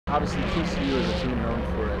Obviously, TCU is a team known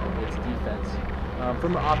for its defense.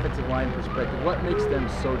 From an offensive line perspective, what makes them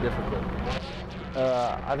so difficult?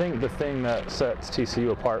 I think the thing that sets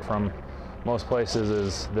TCU apart from most places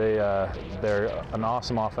is they're an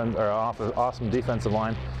awesome awesome defensive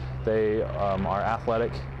line. They are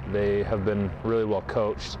athletic. They have been really well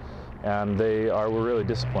coached, and we're really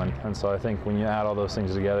disciplined. And so I think when you add all those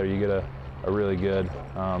things together, you get a really good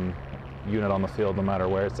unit on the field, no matter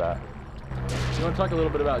where it's at. You want to talk a little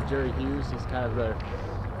bit about Jerry Hughes? He's kind of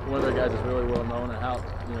one of their guys that's really well known, and how,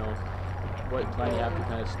 what plan you have to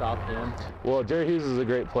kind of stop him. Well, Jerry Hughes is a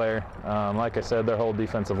great player. Like I said, their whole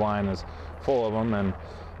defensive line is full of them,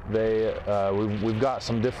 and we've got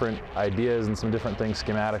some different ideas and some different things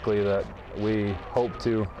schematically that we hope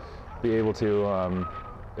to be able to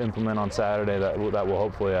implement on Saturday that will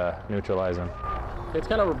hopefully neutralize him. It's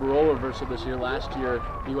kind of a role reversal this year. Last year,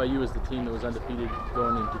 BYU was the team that was undefeated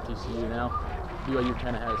going into TCU. Now, BYU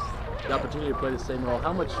kind of has the opportunity to play the same role.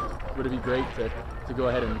 How much would it be great to go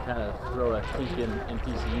ahead and kind of throw a kink in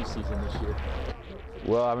TCU season this year?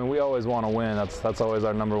 Well, I mean, we always want to win. That's always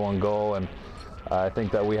our #1 goal, and I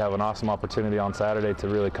think that we have an awesome opportunity on Saturday to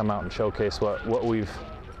really come out and showcase what we've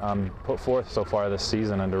put forth so far this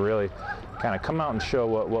season, and to really kind of come out and show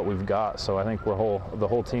what we've got. So I think the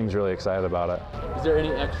whole team's really excited about it. Is there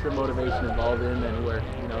any extra motivation involved in where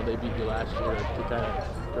they beat you last year to kind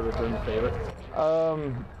of return the favor?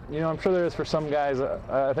 I'm sure there is for some guys.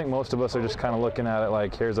 I think most of us are just kind of looking at it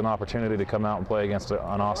like, here's an opportunity to come out and play against an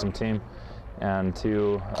awesome team, and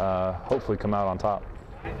to hopefully come out on top.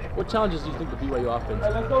 What challenges do you think the BYU offense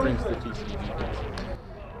brings to the TCU defense?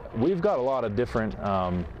 We've got a lot of different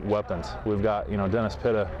weapons. We've got, Dennis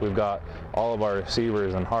Pitta. We've got all of our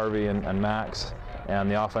receivers, and Harvey and Max,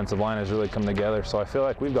 and the offensive line has really come together. So I feel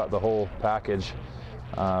like we've got the whole package.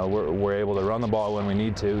 We're able to run the ball when we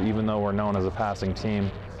need to, even though we're known as a passing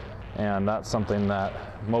team. And that's something that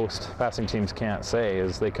most passing teams can't say,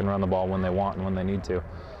 is they can run the ball when they want and when they need to.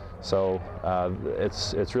 So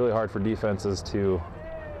it's really hard for defenses to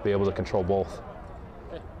be able to control both.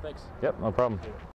 Okay, thanks. Yep, no problem.